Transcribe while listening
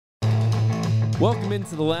Welcome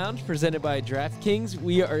into the lounge presented by DraftKings.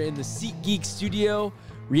 We are in the SeatGeek studio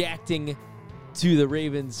reacting to the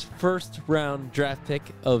Ravens' first round draft pick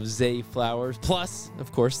of Zay Flowers. Plus,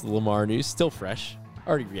 of course, the Lamar news, still fresh.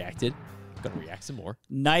 Already reacted. Gonna react some more.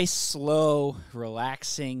 Nice, slow,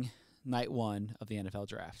 relaxing night one of the NFL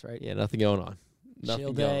draft, right? Yeah, nothing going on. Nothing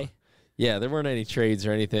Chill going day. on. Yeah, there weren't any trades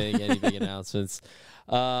or anything, any big announcements.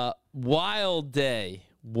 Wild day.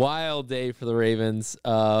 Wild day for the Ravens,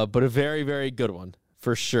 but a very, very good one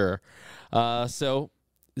for sure. So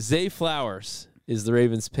Zay Flowers is the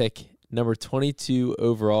Ravens pick, number 22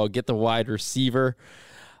 overall. Get the wide receiver.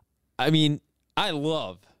 I mean, I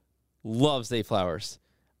love Zay Flowers.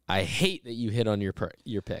 I hate that you hit on your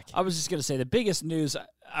pick. I was just going to say the biggest news,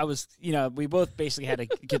 we both basically had to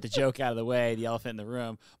get the joke out of the way, the elephant in the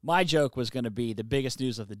room. My joke was going to be the biggest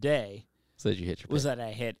news of the day. So that you hit your pick. Was that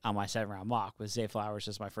I hit on my 7-round mock with Zay Flowers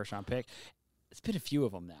as my first-round pick. It's been a few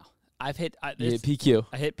of them now. You hit PQ.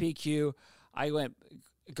 I hit PQ. I went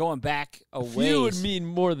going back a ways. Few would mean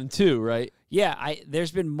more than two, right? Yeah, there's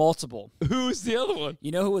been multiple. Who's the other one?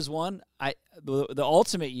 You know who was one? The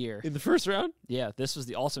ultimate year. In the first round? Yeah, this was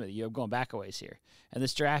the ultimate year. I'm going back a ways here. And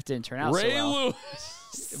this draft didn't turn out Ray so well.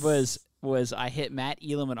 Lewis. Was I hit Matt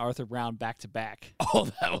Elam and Arthur Brown back-to-back. Oh,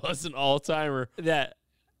 that was an all-timer.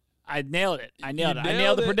 I nailed it. I nailed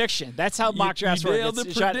the it. prediction. That's how mock drafts work. Nailed the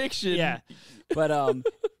prediction. Yeah. But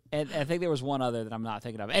and I think there was one other that I'm not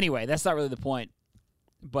thinking of. Anyway, that's not really the point.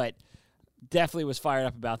 But definitely was fired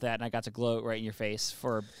up about that, and I got to gloat right in your face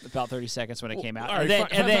for about 30 seconds when it came out. All right,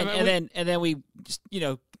 and then we just,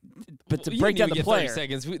 but to break down the player. 30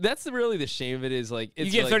 seconds. That's really the shame of it is like it's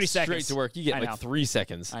you get like 30 straight seconds to work. You get I like know. 3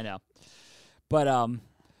 seconds. I know. But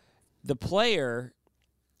the player,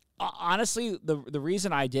 honestly, the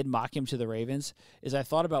reason I did mock him to the Ravens is I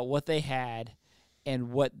thought about what they had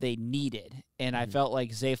and what they needed, and I felt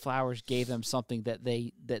like Zay Flowers gave them something that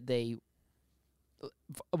they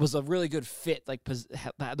was a really good fit, like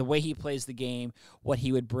the way he plays the game, what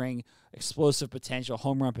he would bring, explosive potential,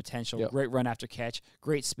 home run potential, Yep. great run after catch,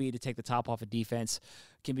 great speed to take the top off of defense,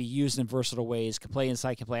 can be used in versatile ways, can play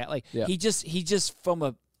inside, can play out. Like Yep. he just from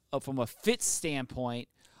a fit standpoint,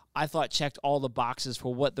 I thought checked all the boxes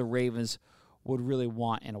for what the Ravens would really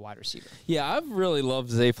want in a wide receiver. Yeah, I've really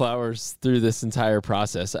loved Zay Flowers through this entire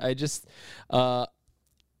process. I just,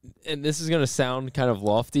 and this is going to sound kind of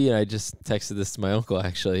lofty, and I just texted this to my uncle,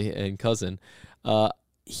 actually, and cousin.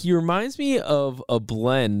 He reminds me of a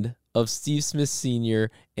blend of Steve Smith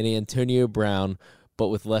Sr. and Antonio Brown, but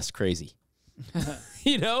with less crazy. Like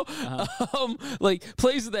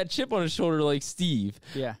plays with that chip on his shoulder like Steve.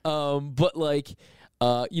 Yeah. But like,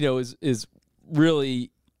 is really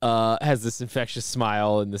has this infectious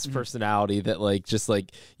smile and this personality that like, just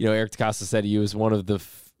like, Eric DeCosta said, he was one of the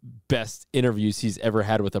best interviews he's ever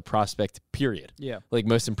had with a prospect, period. Yeah. Like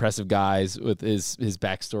most impressive guys with his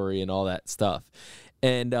backstory and all that stuff.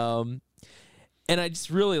 And I just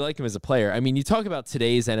really like him as a player. I mean, you talk about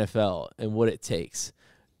today's NFL and what it takes.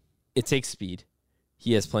 It takes speed.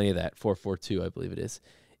 He has plenty of that, 4.42, I believe it is.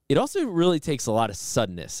 It also really takes a lot of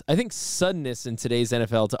suddenness. I think suddenness in today's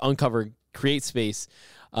NFL to uncover, create space,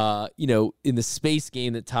 in the space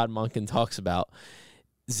game that Todd Monken talks about.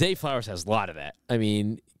 Zay Flowers has a lot of that. I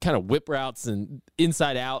mean, kind of whip routes and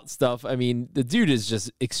inside out stuff. I mean, the dude is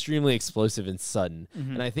just extremely explosive and sudden.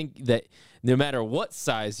 Mm-hmm. And I think that no matter what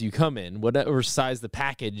size you come in, whatever size the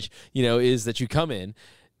package, is that you come in,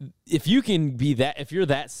 if you can be that, if you're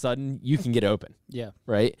that sudden, you can get open. Yeah.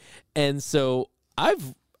 Right. And so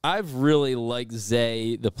I've really liked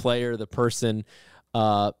Zay, the player, the person,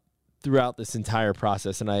 throughout this entire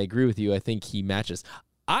process. And I agree with you. I think he matches.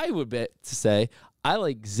 I would bet to say I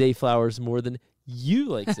like Zay Flowers more than you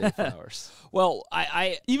like Zay Flowers. Well,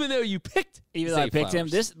 even though you picked, even though I picked him,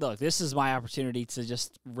 this is my opportunity to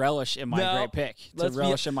just relish in my great pick.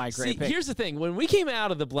 Here's the thing: when we came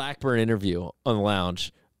out of the Blackburn interview on the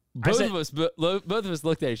lounge, both of us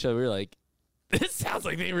looked at each other. We were like, "This sounds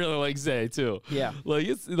like they really like Zay too." Yeah, like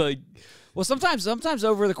it's like. Well, sometimes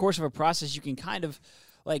over the course of a process, you can kind of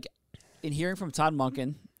like in hearing from Todd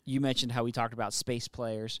Monken. You mentioned how we talked about space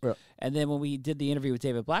players. Right. And then when we did the interview with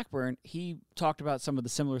David Blackburn, he talked about some of the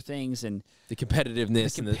similar things and the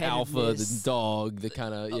competitiveness and the alpha, the dog, the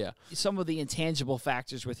kind of, some of the intangible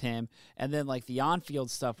factors with him. And then like the on-field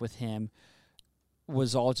stuff with him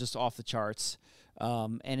was all just off the charts.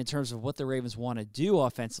 And in terms of what the Ravens want to do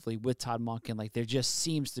offensively with Todd Monken, like there just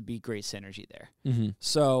seems to be great synergy there. Mm-hmm.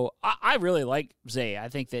 So I really like Zay. I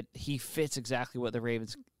think that he fits exactly what the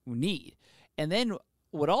Ravens need. And then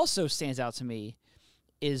what also stands out to me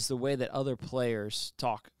is the way that other players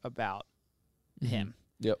talk about him.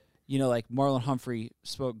 Yep. Like Marlon Humphrey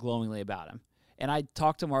spoke glowingly about him. And I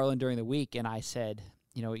talked to Marlon during the week, and I said,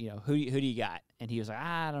 who do you got? And he was like,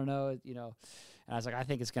 I don't know, And I was like, I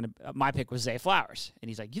think it's going to – my pick was Zay Flowers. And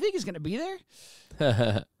he's like, you think he's going to be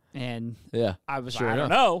there? And yeah, I was sure like, I don't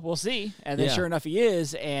know. We'll see. And then sure enough, he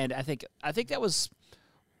is. And I think that was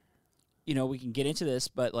 – we can get into this,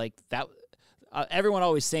 but like that everyone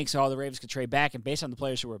always thinks, the Ravens could trade back. And based on the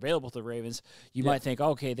players who were available to the Ravens, you might think,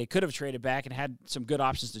 okay, they could have traded back and had some good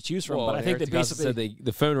options to choose from. Well, but I think Eric they basically said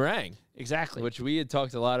the phone rang. Exactly. Which we had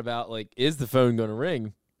talked a lot about, like, is the phone going to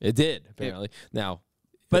ring? It did, apparently. Now,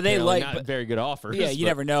 but they not very good offers. Yeah, you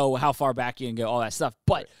never know how far back you can go, all that stuff.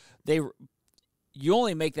 But you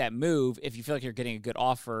only make that move if you feel like you're getting a good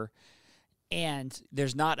offer and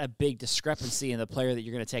there's not a big discrepancy in the player that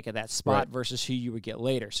you're going to take at that spot versus who you would get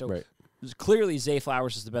later. So clearly Zay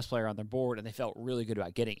Flowers is the best player on their board, and they felt really good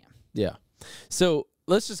about getting him. Yeah. So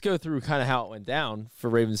let's just go through kind of how it went down for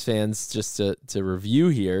Ravens fans just to review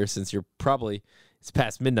here, since it's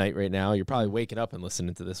past midnight right now. You're probably waking up and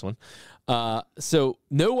listening to this one. So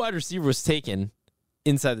no wide receiver was taken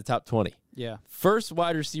inside the top 20. Yeah. First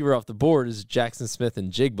wide receiver off the board is Jackson Smith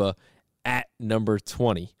and Jigba at number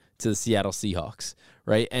 20 to the Seattle Seahawks,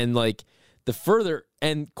 right? And like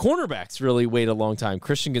and cornerbacks really wait a long time.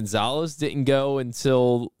 Christian Gonzalez didn't go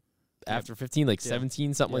until after 15, like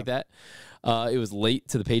 17, something like that. It was late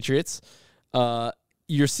to the Patriots.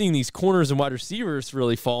 You're seeing these corners and wide receivers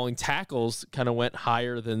really falling. Tackles kind of went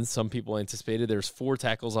higher than some people anticipated. There's 4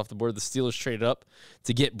 tackles off the board. The Steelers traded up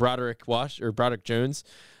to get Broderick Jones,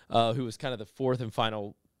 who was kind of the 4th and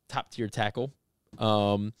final top-tier tackle.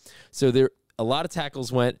 So a lot of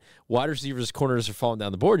tackles went. Wide receivers, corners are falling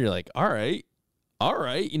down the board, and you're like, all right.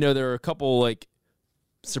 There are a couple, like,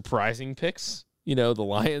 surprising picks. The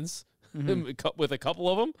Lions with a couple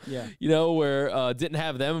of them. Yeah. Where didn't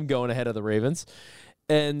have them going ahead of the Ravens.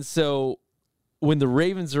 And so when the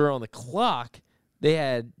Ravens are on the clock, they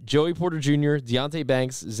had Joey Porter Jr., Deonte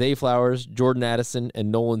Banks, Zay Flowers, Jordan Addison,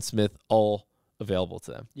 and Nolan Smith all available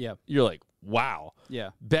to them. Yeah. You're like, wow. Yeah.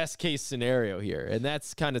 Best case scenario here. And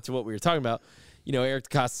that's kind of to what we were talking about. Eric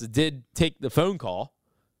DeCosta did take the phone call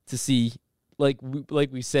to see, like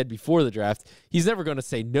we said before the draft, he's never going to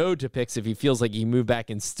say no to picks if he feels like he can move back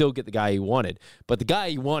and still get the guy he wanted. But the guy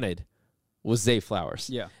he wanted was Zay Flowers.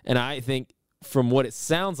 Yeah. And I think from what it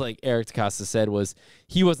sounds like Eric DeCosta said was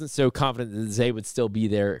he wasn't so confident that Zay would still be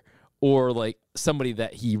there, or like somebody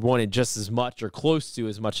that he wanted just as much or close to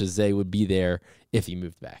as much as Zay would be there if he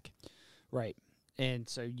moved back. Right. And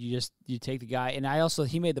so you take the guy. And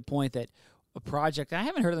he made the point that a project, I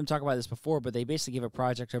haven't heard them talk about this before, but they basically give a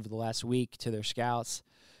project over the last week to their scouts,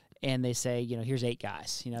 and they say, here's 8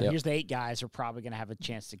 guys. Here's the 8 guys we're probably going to have a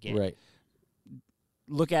chance to get. Right.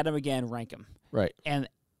 Look at them again, rank them. Right. And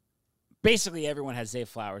basically everyone has Zay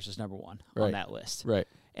Flowers as number 1 on that list. Right.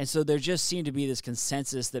 And so there just seemed to be this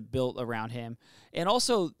consensus that built around him. And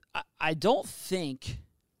also, I don't think,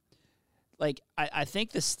 I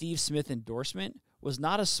think the Steve Smith endorsement was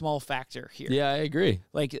not a small factor here. Yeah, I agree.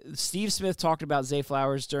 Like, Steve Smith talked about Zay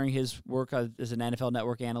Flowers during his work as an NFL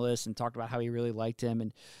Network analyst and talked about how he really liked him.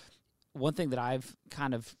 And one thing that I've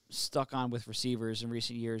kind of stuck on with receivers in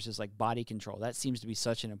recent years is, like, body control. That seems to be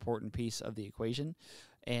such an important piece of the equation.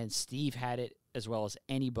 And Steve had it as well as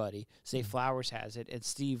anybody. Zay Flowers has it. And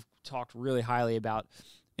Steve talked really highly about,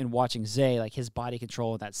 in watching Zay, like, his body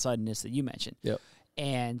control and that suddenness that you mentioned. Yep.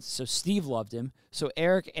 And so Steve loved him. So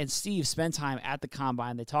Eric and Steve spend time at the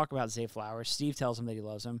combine. They talk about Zay Flowers. Steve tells him that he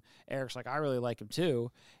loves him. Eric's like, I really like him too.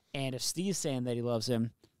 And if Steve's saying that he loves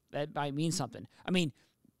him, that might mean something. I mean,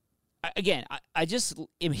 I just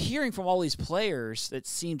am hearing from all these players that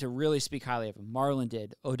seem to really speak highly of him. Marlon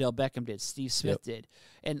did. Odell Beckham did. Steve Smith did.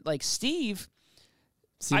 And, like, Steve,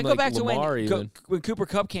 I go back to when Cooper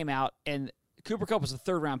Kupp came out, and Cooper Kupp was a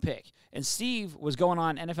 3rd-round pick, and Steve was going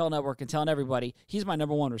on NFL Network and telling everybody, he's my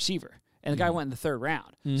number 1 receiver, and the guy went in the 3rd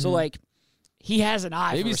round. Mm-hmm. So, like, he has an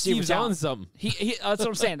eye for receiver Steve's talent. on something. That's what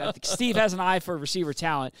I'm saying. I think Steve has an eye for receiver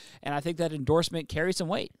talent, and I think that endorsement carries some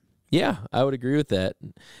weight. Yeah, I would agree with that.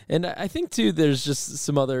 And I think, too, there's just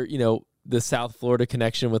some other, the South Florida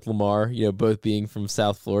connection with Lamar, both being from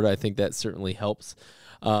South Florida. I think that certainly helps.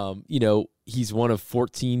 He's one of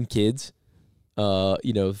 14 kids.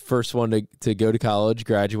 First one to go to college,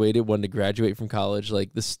 graduated, one to graduate from college.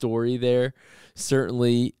 Like, the story there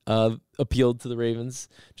certainly appealed to the Ravens,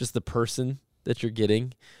 just the person that you're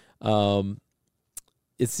getting.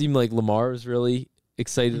 It seemed like Lamar was really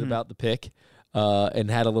excited about the pick and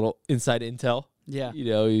had a little inside intel. Yeah.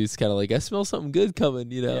 He was kind of like, I smell something good coming,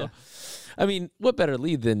 Yeah. I mean, what better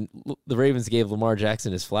lead than the Ravens gave Lamar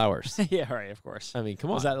Jackson his flowers? Yeah, right, of course. I mean, come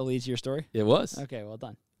on. Was that the lead to your story? It was. Okay, well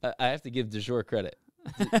done. I have to give DeJour credit.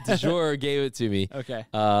 DeJour gave it to me. Okay.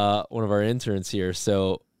 One of our interns here.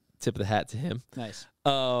 So tip of the hat to him. Nice.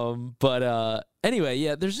 But anyway,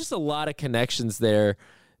 yeah, there's just a lot of connections there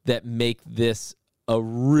that make this a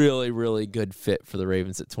really, really good fit for the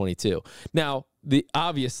Ravens at 22. Now,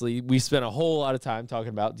 obviously, we spent a whole lot of time talking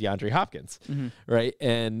about DeAndre Hopkins, right?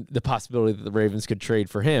 And the possibility that the Ravens could trade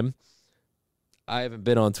for him. I haven't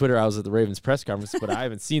been on Twitter. I was at the Ravens press conference, but I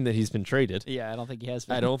haven't seen that he's been traded. Yeah, I don't think he has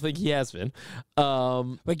been. I don't think he has been.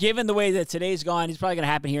 But given the way that today's gone, he's probably going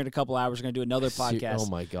to happen here in a couple hours. We're going to do another podcast. Oh,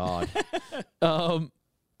 my God.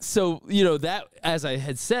 So, you know, that, as I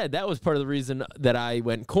had said, that was part of the reason that I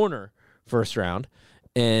went corner first round,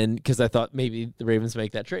 and because I thought maybe the Ravens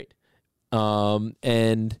make that trade. And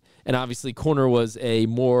obviously corner was a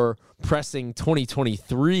more pressing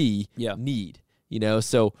 2023 need, you know,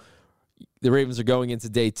 so the Ravens are going into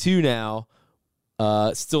day 2 now,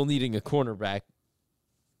 still needing a cornerback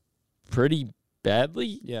pretty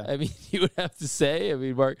badly. Yeah. I mean, you would have to say, I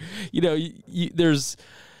mean, Mark, you know, you're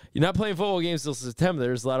not playing football games till September.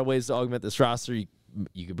 There's a lot of ways to augment this roster.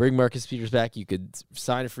 You could bring Marcus Peters back. You could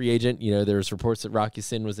sign a free agent. You know, there's reports that Rocky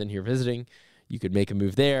Sin was in here visiting. You could make a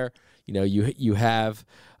move there. You know, you have,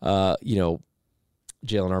 you know,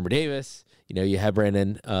 Jalen Armour-Davis. You know, you have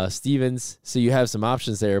Brandon Stevens. So you have some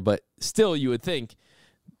options there. But still, you would think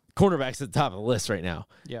cornerback's at the top of the list right now.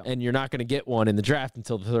 Yeah. And you're not going to get one in the draft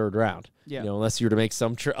until the 3rd round. Yeah. You know, unless you were to make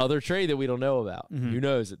some other trade that we don't know about. Who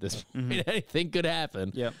knows at this point? Anything could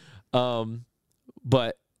happen. Yep.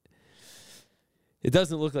 But it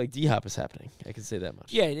doesn't look like D-Hop is happening. I can say that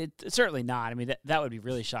much. Yeah, it's certainly not. I mean, that would be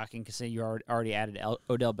really shocking because you already added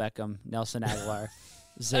Odell Beckham, Nelson Aguilar,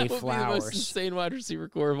 Zay That would be the Flowers. most insane wide receiver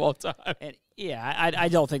core of all time. And yeah, I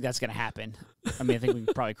don't think that's going to happen. I mean, I think we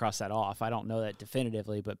can probably cross that off. I don't know that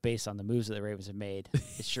definitively, but based on the moves that the Ravens have made,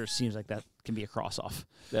 it sure seems like that can be a cross-off.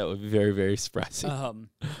 That would be very, very surprising.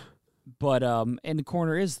 But and the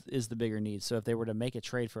corner is the bigger need. So if they were to make a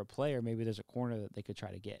trade for a player, maybe there's a corner that they could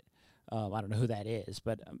try to get. I don't know who that is,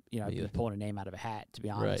 but you know, I'd be pulling a name out of a hat, to be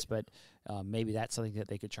honest. Right. But maybe that's something that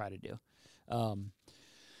they could try to do.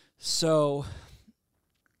 So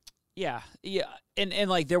yeah, and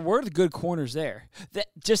like there were good corners there. That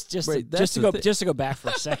just to go back for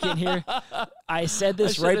a second here. I said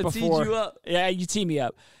this right before. You up. Yeah, you tee me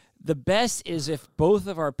up. The best is if both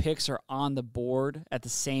of our picks are on the board at the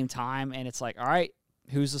same time, and it's like, all right,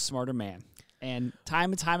 who's the smarter man? And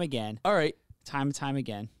time again. All right. Time and time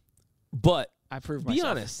again. But I proved be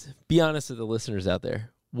myself. honest. Be honest with the listeners out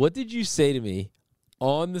there. What did you say to me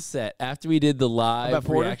on the set after we did the live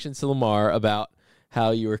reaction to Lamar about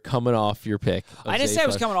how you were coming off your pick? I didn't say I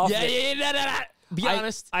was coming off. Yeah. Be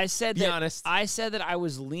honest. I said be that. Honest. I said that I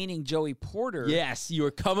was leaning Joey Porter. Yes, you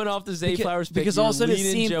were coming off the Zay Flowers pick. Because you also were it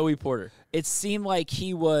leaning seemed Joey Porter. It seemed like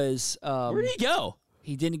he was. Where did he go?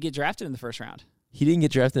 He didn't get drafted in the first round. He didn't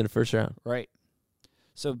get drafted in the first round. Right.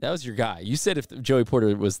 So that was your guy. You said if Joey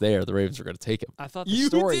Porter was there, the Ravens were going to take him. I thought the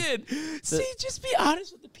story. You did. See, just be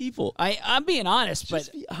honest with the people. I'm being honest,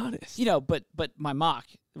 just be honest. You know, but my mock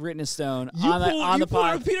written in stone you on the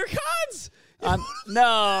pod. Peter Cons.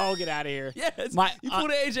 No, get out of here. Yes, you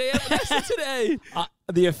pulled AJ Epinesa today.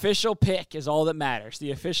 The official pick is all that matters.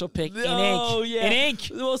 The official pick in ink. Yeah. In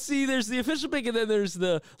ink. Well, see, there's the official pick, and then there's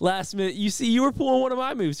the last minute. You see, you were pulling one of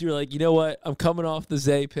my moves. You were like, you know what? I'm coming off the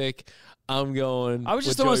Zay pick. I'm going. I was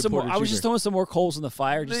just throwing some more. I was just throwing some more coals in the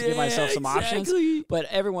fire just to give myself some options. But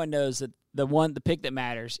everyone knows that the pick that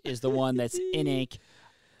matters is the one that's in ink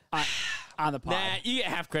on the pod. Nah, you get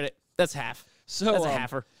half credit. That's half. So that's a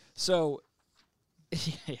halfer. So.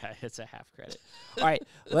 Yeah, it's a half credit. All right,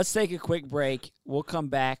 let's take a quick break. We'll come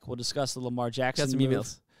back. We'll discuss the Lamar Jackson got some move,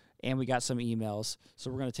 emails. And we got some emails. So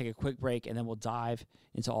we're going to take a quick break, and then we'll dive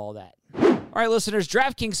into all that. All right, listeners,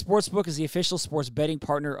 DraftKings Sportsbook is the official sports betting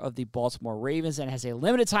partner of the Baltimore Ravens and has a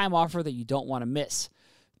limited-time offer that you don't want to miss.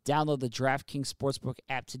 Download the DraftKings Sportsbook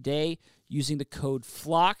app today using the code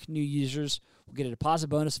FLOCK. New users will get a deposit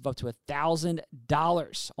bonus of up to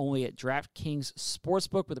 $1,000 only at DraftKings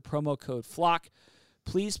Sportsbook with the promo code FLOCK.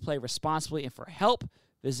 Please play responsibly, and for help,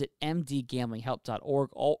 visit mdgamblinghelp.org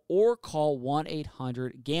or call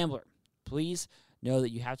 1-800-GAMBLER. Please know that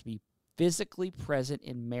you have to be physically present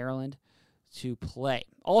in Maryland to play.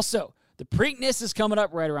 Also, the Preakness is coming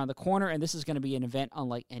up right around the corner, and this is going to be an event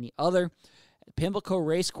unlike any other. Pimlico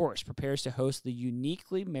Racecourse prepares to host the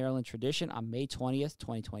uniquely Maryland tradition on May 20th,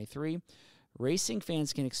 2023. Racing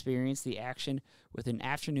fans can experience the action with an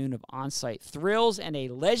afternoon of on-site thrills and a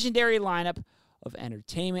legendary lineup of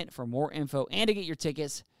entertainment. For more info and to get your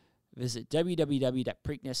tickets, visit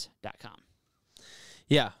www.preakness.com.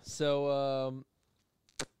 Yeah, so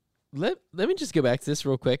Let me just go back to this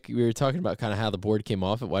real quick. We were talking about kind of how the board came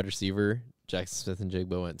off at wide receiver. Jackson Smith and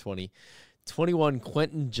Jigba went 20. 21,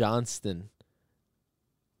 Quentin Johnston.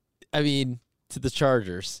 I mean, to the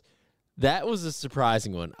Chargers. That was a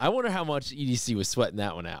surprising one. I wonder how much EDC was sweating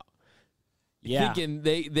that one out. Yeah. Thinking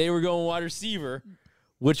they were going wide receiver.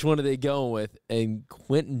 Which one are they going with? And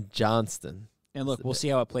Quentin Johnston. And look, we'll see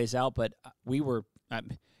how it plays out. But we were,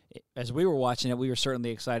 as we were watching it, we were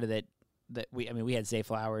certainly excited that we had Zay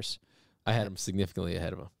Flowers. I had him significantly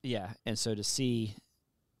ahead of him. Yeah, and so to see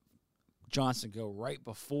Johnson go right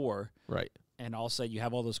before, right, and all of a sudden you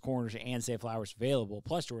have all those corners and Zay Flowers available,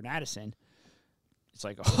 plus Jordan Addison, it's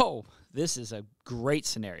like, oh, this is a great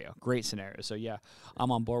scenario. So, yeah, I'm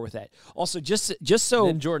on board with that. Also, just so...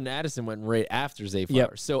 And then Jordan Addison went right after Zay Flowers.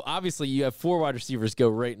 Yep. So, obviously, you have 4 wide receivers go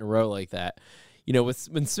right in a row like that. You know,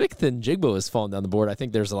 when Smith and Jigba was falling down the board, I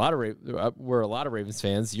think there's a lot of Ravens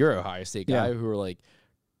fans, you're an Ohio State guy, who are like,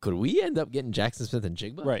 could we end up getting Jackson Smith and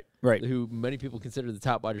Jigba? Right. Who many people consider the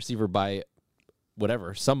top wide receiver by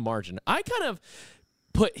whatever, some margin. I kind of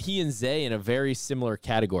put he and Zay in a very similar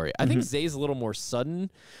category. I think Zay's a little more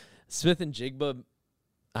sudden. Smith and Jigba,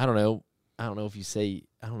 I don't know if you say,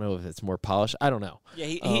 I don't know if it's more polished. I don't know. Yeah,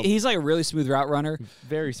 he's like a really smooth route runner.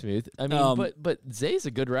 Very smooth. I mean, but Zay's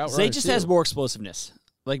a good route runner. Zay just has more explosiveness.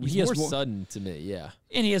 Like he's more sudden to me, yeah.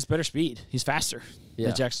 And he has better speed. He's faster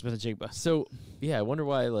than Jackson Smith and Jigba. So, yeah, I wonder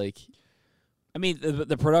why, like... I mean,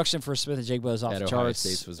 the production for Smith and Jigba is off the charts. Ohio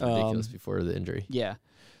State was ridiculous before the injury. Yeah.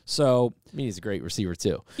 So... I mean, he's a great receiver,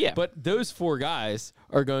 too. Yeah. But those 4 guys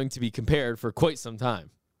are going to be compared for quite some time.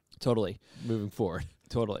 Totally. Moving forward.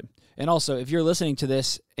 Totally. And also, if you're listening to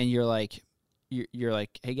this and you're like,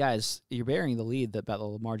 hey, guys, you're bearing the lead about the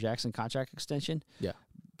Lamar Jackson contract extension. Yeah.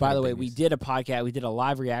 By the way, we did a podcast. We did a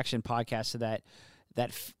live reaction podcast to that.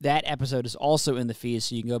 That episode is also in the feed,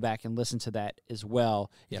 so you can go back and listen to that as well.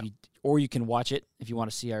 Yeah. Or you can watch it if you want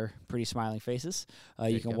to see our pretty smiling faces.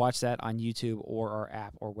 You can watch that on YouTube or our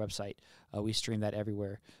app or website. We stream that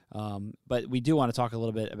everywhere. But we do want to talk a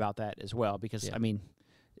little bit about that as well because, I mean,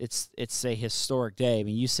 it's a historic day. I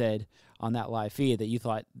mean, you said on that live feed that you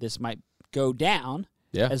thought this might go down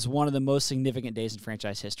as one of the most significant days in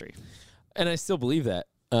franchise history. And I still believe that.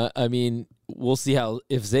 I mean, we'll see how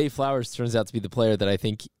if Zay Flowers turns out to be the player that I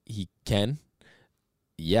think he can.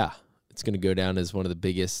 Yeah, it's going to go down as one of the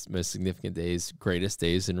biggest, most significant days, greatest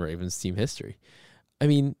days in Ravens team history. I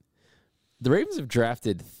mean, the Ravens have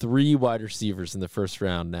drafted 3 wide receivers in the first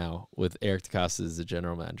round now with Eric DeCosta as the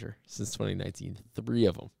general manager since 2019. 3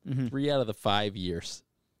 of them, 3 out of the 5 years.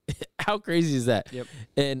 How crazy is that? Yep.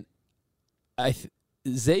 And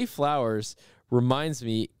Zay Flowers reminds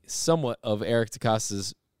me somewhat of Eric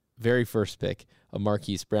DeCosta's very first pick of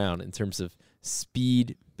Marquise Brown in terms of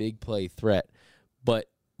speed, big play threat, but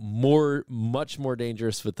much more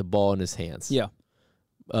dangerous with the ball in his hands. Yeah.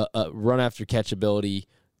 Run after catch ability,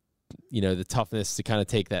 you know, the toughness to kind of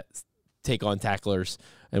take on tacklers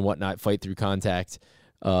and whatnot, fight through contact.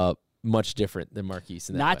 Much different than Marquise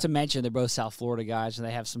in that Not way. to mention they're both South Florida guys and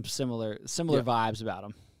they have some similar vibes about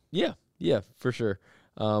them. Yeah, for sure.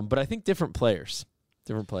 But I think different players.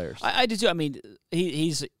 I do too. I mean,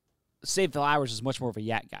 he's Zay Flowers is much more of a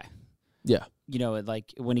yak guy. Yeah. You know,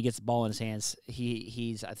 like when he gets the ball in his hands,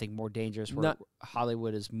 he's I think more dangerous. Where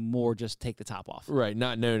Hollywood is more just take the top off. Right,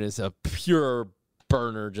 not known as a pure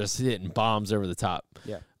burner, just hitting bombs over the top.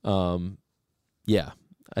 Yeah. Yeah.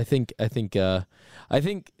 I think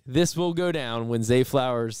this will go down when Zay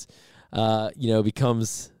Flowers,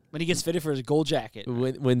 becomes. When he gets fitted for his gold jacket.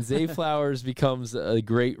 When Zay Flowers becomes a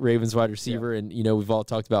great Ravens wide receiver, and, we've all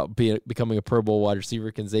talked about becoming a Pro Bowl wide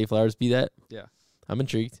receiver. Can Zay Flowers be that? Yeah. I'm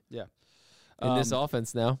intrigued. Yeah. In this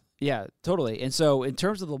offense now. Yeah, totally. And so in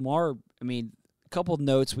terms of Lamar, I mean, a couple of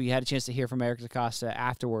notes. We had a chance to hear from Eric DeCosta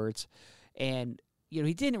afterwards. And,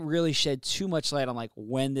 he didn't really shed too much light on, like,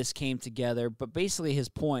 when this came together. But basically his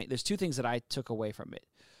point, there's 2 things that I took away from it.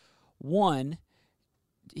 One,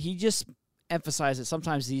 he just emphasize that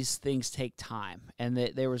sometimes these things take time, and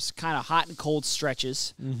that there was kind of hot and cold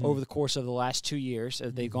stretches over the course of the last 2 years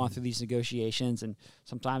as they've gone through these negotiations, and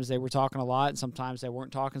sometimes they were talking a lot and sometimes they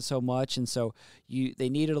weren't talking so much, and so they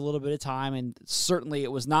needed a little bit of time, and certainly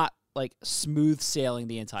it was not like smooth sailing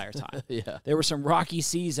the entire time. Yeah. There were some rocky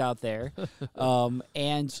seas out there,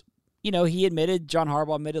 and John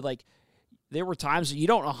Harbaugh admitted, like, there were times you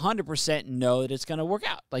don't 100% know that it's going to work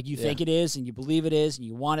out. Like, you think it is, and you believe it is, and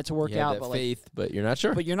you want it to work out. That faith, but you're not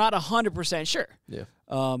sure. But you're not 100% sure. Yeah.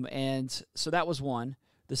 And so that was one.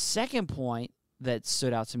 The second point that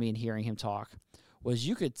stood out to me in hearing him talk was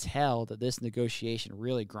you could tell that this negotiation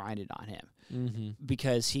really grinded on him Mm-hmm.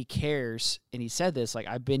 because he cares. And he said this, like,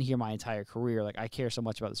 I've been here my entire career. Like, I care so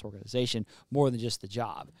much about this organization more than just the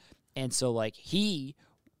job. And so, like,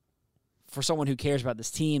 for someone who cares about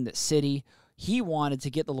this team, this city, he wanted to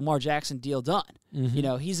get the Lamar Jackson deal done. Mm-hmm. You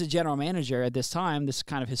know, he's a general manager at this time, this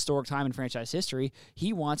kind of historic time in franchise history.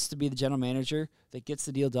 He wants to be the general manager that gets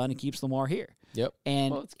the deal done and keeps Lamar here. Yep.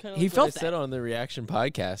 And Well, it's kind of he like felt what I said on the Reaction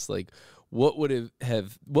podcast. Like, what would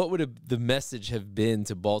the message have been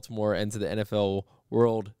to Baltimore and to the NFL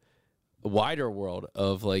world, wider world,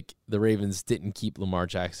 of like the Ravens didn't keep Lamar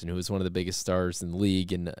Jackson, who was one of the biggest stars in the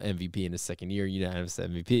league and MVP in his second year, unanimous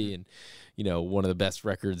MVP, and one of the best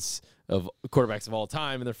records of quarterbacks of all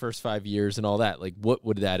time in their first 5 years and all that. Like, what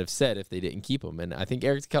would that have said if they didn't keep him? And I think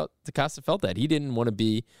Eric DeCosta felt that he didn't want to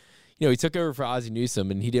be, he took over for Ozzie Newsome,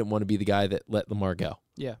 and he didn't want to be the guy that let Lamar go.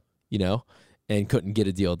 Yeah. And couldn't get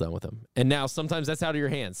a deal done with him. And now sometimes that's out of your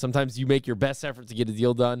hands. Sometimes you make your best effort to get a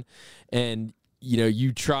deal done, and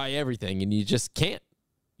you try everything and you just can't.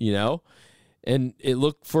 And it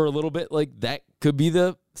looked for a little bit like that could be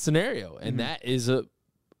the scenario, and that is a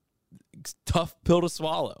tough pill to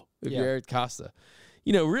swallow if you're Eric Costa.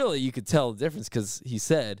 Really you could tell the difference because he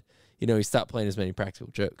said, he stopped playing as many practical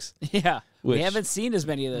jokes. Yeah, we haven't seen as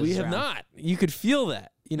many of those. We have not. You could feel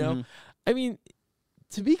that. I mean,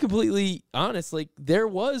 to be completely honest, like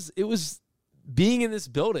it was being in this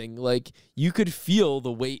building, like you could feel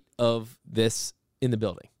the weight of this in the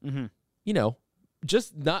building. Mm-hmm.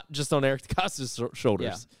 Not just on Eric DeCosta's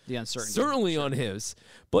shoulders. Yeah, the uncertainty. Certainly on his.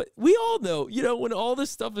 But we all know, when all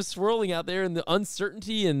this stuff is swirling out there and the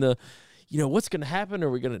uncertainty and the, what's going to happen?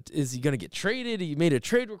 Is he going to get traded? He made a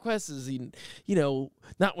trade request. Is he,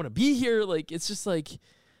 not want to be here? Like, it's just like,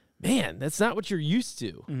 man, that's not what you're used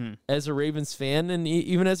to as a Ravens fan and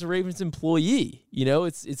even as a Ravens employee.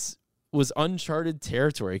 It's was uncharted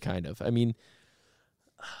territory, kind of. I mean,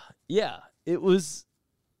 yeah, it's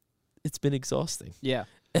been exhausting. Yeah.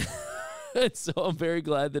 And so I'm very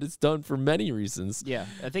glad that it's done for many reasons. Yeah,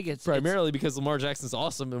 I think it's primarily because Lamar Jackson's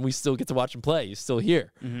awesome and we still get to watch him play. He's still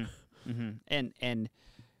here. Mm-hmm. Mm-hmm. And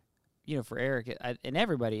for Eric and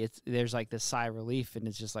everybody, there's like this sigh of relief, and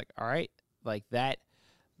it's just like, all right, like that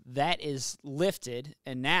is lifted,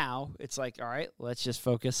 and now it's like, all right, let's just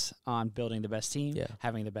focus on building the best team,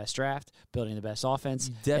 having the best draft, building the best offense.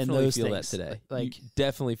 You definitely and those feel things. that today. Like, you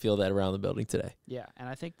definitely feel that around the building today. Yeah, and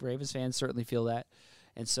I think Ravens fans certainly feel that.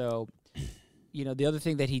 And so, the other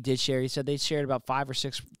thing that he did share, he said they shared about 5 or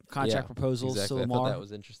 6 contract proposals to Lamar. I thought that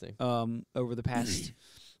was interesting. Over the past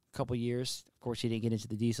couple years. Of course, he didn't get into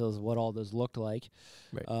the details of what all those looked like.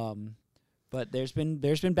 Right. But there's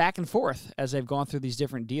been back and forth as they've gone through these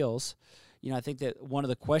different deals. I think that one of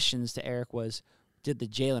the questions to Eric was, did the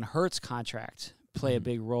Jalen Hurts contract play a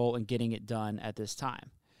big role in getting it done at this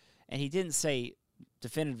time? And he didn't say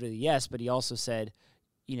definitively yes, but he also said,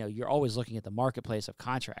 you're always looking at the marketplace of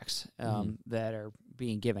contracts that are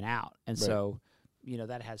being given out. And so,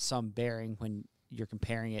 that has some bearing when you're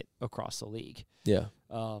comparing it across the league. Yeah.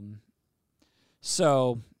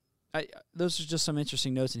 So those are just some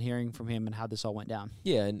interesting notes in hearing from him and how this all went down.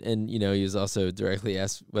 Yeah, and he was also directly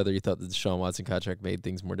asked whether he thought the Deshaun Watson contract made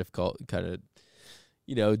things more difficult. Kind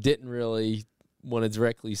of, didn't really want to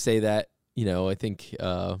directly say that. I think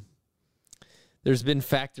there's been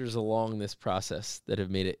factors along this process that have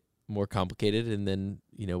made it more complicated, and then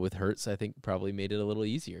with Hurts, I think probably made it a little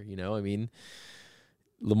easier. I mean,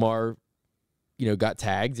 Lamar, got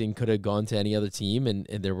tagged and could have gone to any other team, and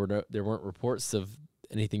there weren't reports of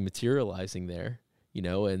anything materializing there,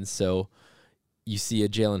 and so you see a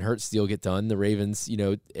Jalen Hurts deal get done. The Ravens,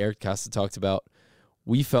 Eric Costa talked about,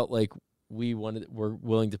 we felt like we're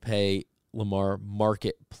willing to pay Lamar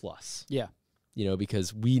market plus. Yeah.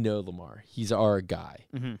 Because we know Lamar. He's our guy.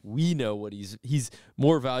 Mm-hmm. We know what he's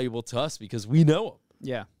more valuable to us because we know him.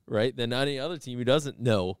 Yeah. Right? Than any other team who doesn't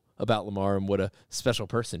know about Lamar and what a special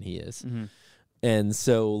person he is. Mm-hmm. And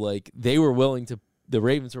so, like, the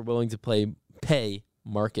Ravens were willing to pay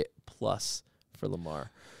market plus for Lamar.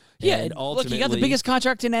 Yeah, and look, he got the biggest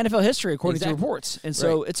contract in NFL history, according to Exactly. reports. And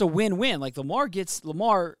so it's a win-win. Like,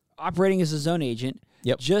 Lamar operating as his own agent,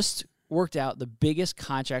 just worked out the biggest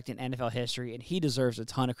contract in NFL history, and he deserves a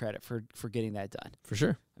ton of credit for getting that done. For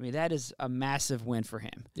sure. I mean, that is a massive win for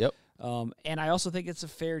him. Yep. And I also think it's a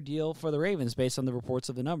fair deal for the Ravens based on the reports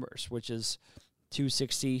of the numbers, which is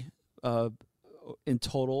 $260 in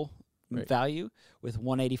total value with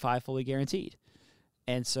 $185 fully guaranteed.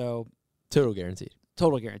 And so total guaranteed.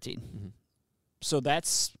 Mm-hmm. So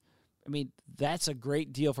that's a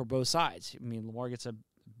great deal for both sides. I mean, Lamar gets a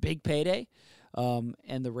big payday, and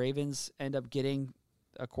the Ravens end up getting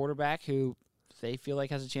a quarterback who they feel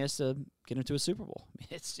like has a chance to get into a Super Bowl.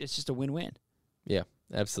 It's just a win-win. Yeah,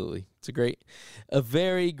 absolutely. It's a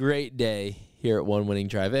very great day here at One Winning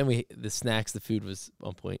Drive. And the snacks, the food was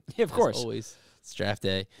on point. Yeah, of course. As always. It's draft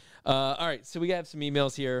day. All right, so we got some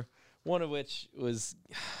emails here. One of which was,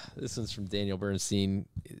 this one's from Daniel Bernstein.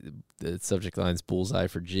 The subject line's bullseye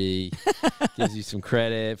for G. Gives you some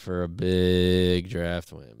credit for a big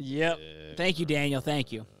draft win. Yep. Thank you, Daniel.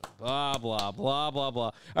 Thank you. Blah, blah, blah, blah, blah.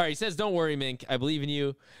 All right, he says, don't worry, Mink. I believe in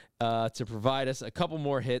you to provide us a couple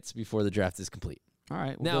more hits before the draft is complete. All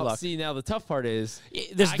right. Well, Now, good luck. see, now the tough part is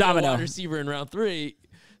This I got a domino. wide receiver in round 3.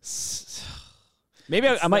 Maybe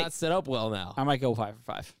It's I might not set up well now. I might go 5 for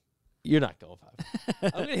 5. You're not going 5. I'm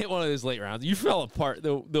going to hit one of those late rounds. You fell apart.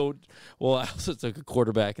 Though, well, I also took a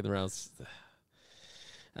quarterback in the rounds.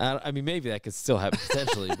 I mean, maybe that could still happen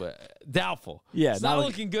potentially, but doubtful. Yeah, it's not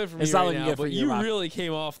looking good for me it's not right looking now, good for but you, you Rock. really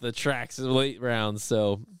came off the tracks in the late rounds,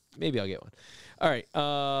 so maybe I'll get one. All right,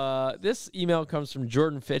 this email comes from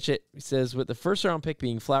Jordan Fitchett. He says, with the first-round pick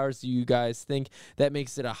being Flowers, do you guys think that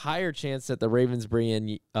makes it a higher chance that the Ravens bring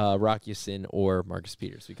in Rock Ya-Sin or Marcus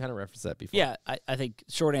Peters? We kind of referenced that before. Yeah, I think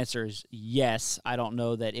short answer is yes. I don't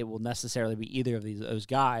know that it will necessarily be either of those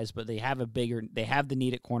guys, but they have the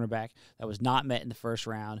need at cornerback that was not met in the first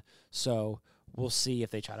round. So we'll see if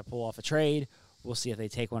they try to pull off a trade. We'll see if they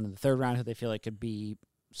take one in the third round who they feel like could be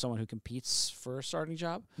someone who competes for a starting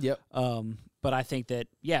job. Yep. But I think that,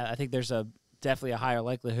 I think there's definitely a higher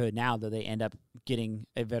likelihood now that they end up getting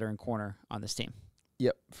a veteran corner on this team.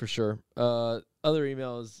 Yep, for sure. Other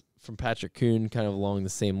emails from Patrick Kuhn, kind of along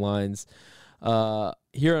the same lines.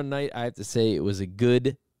 Here on night, I have to say it was a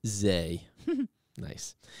good Zay.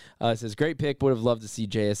 Nice. It says, great pick. Would have loved to see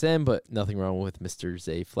JSN, but nothing wrong with Mr.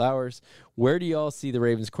 Zay Flowers. Where do you all see the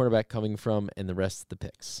Ravens cornerback coming from and the rest of the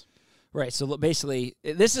picks? Right. So basically,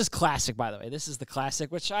 this is classic, by the way. This is the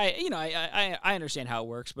classic, which I understand how it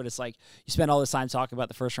works, but it's like you spend all this time talking about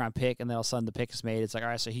the first round pick, and then all of a sudden the pick is made. It's like, all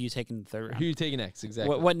right, so who you taking in the third round? Who you taking next?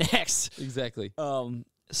 Exactly. What next? Exactly.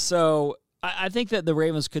 So I think that the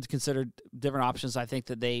Ravens could consider different options. I think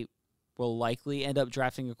that they will likely end up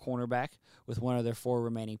drafting a cornerback with one of their 4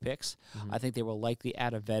 remaining picks. Mm-hmm. I think they will likely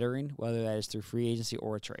add a veteran, whether that is through free agency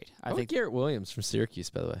or a trade. I think Garrett Williams from Syracuse,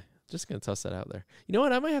 by the way. Just going to toss that out there. You know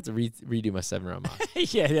what? I might have to redo my 7-round mock.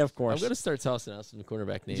 yeah, of course. I'm going to start tossing out some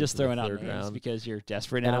cornerback names. Just throwing out names names because you're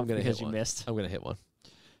desperate and now I'm gonna because hit you one. missed. I'm going to hit one.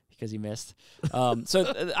 Because you missed.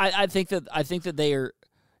 I think that they are.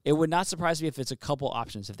 It would not surprise me if it's a couple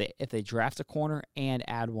options if they draft a corner and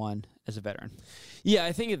add one as a veteran. Yeah,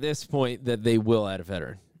 I think at this point that they will add a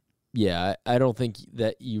veteran. Yeah, I don't think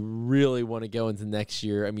that you really want to go into next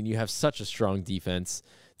year. I mean, you have such a strong defense.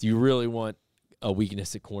 Do you really want a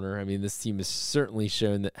weakness at corner? I mean, this team has certainly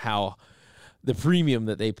shown that how the premium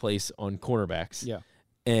that they place on cornerbacks. Yeah.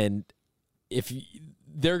 And if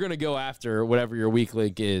they're going to go after whatever your weak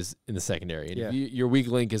link is in the secondary. And if your weak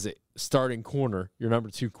link is a starting corner, your number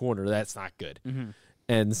 2 corner, that's not good. Mm-hmm.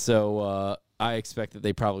 And so I expect that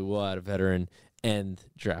they probably will add a veteran and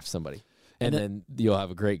draft somebody. And then you'll have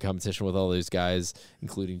a great competition with all those guys,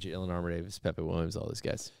 including Jalen Armour-Davis, Pepe Williams, all those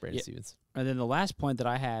guys, Brandon Stevens. And then the last point that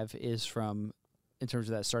I have is from, in terms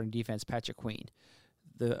of that starting defense, Patrick Queen.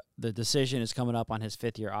 The decision is coming up on his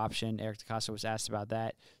 5th-year option. Eric DeCosta was asked about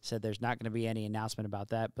that, said there's not going to be any announcement about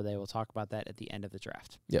that, but they will talk about that at the end of the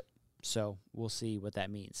draft. Yep. So we'll see what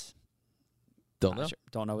that means. Don't know. Sure.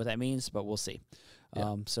 Don't know what that means, but we'll see.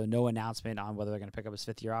 Yeah. So no announcement on whether they're going to pick up his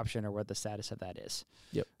 5th-year option or what the status of that is.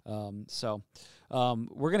 Yep. We're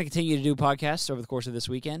going to continue to do podcasts over the course of this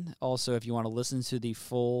weekend. Also, if you want to listen to the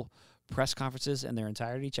full press conferences in their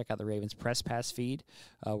entirety, check out the Ravens Press Pass feed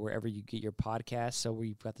wherever you get your podcasts. So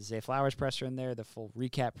we've got the Zay Flowers presser in there, the full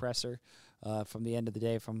recap presser from the end of the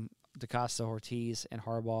day from DeCosta, Ortiz, and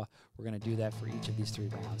Harbaugh. We're going to do that for each of these 3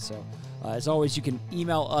 rounds. So, as always, you can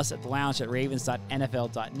email us at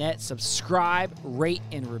thelounge@ravens.nfl.net. Subscribe, rate,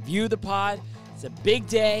 and review the pod. It's a big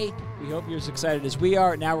day. We hope you're as excited as we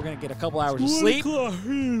are. Now we're going to get a couple hours of sleep. We're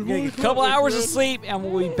going to get a couple hours of sleep, and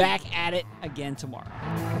we'll be back at it again tomorrow.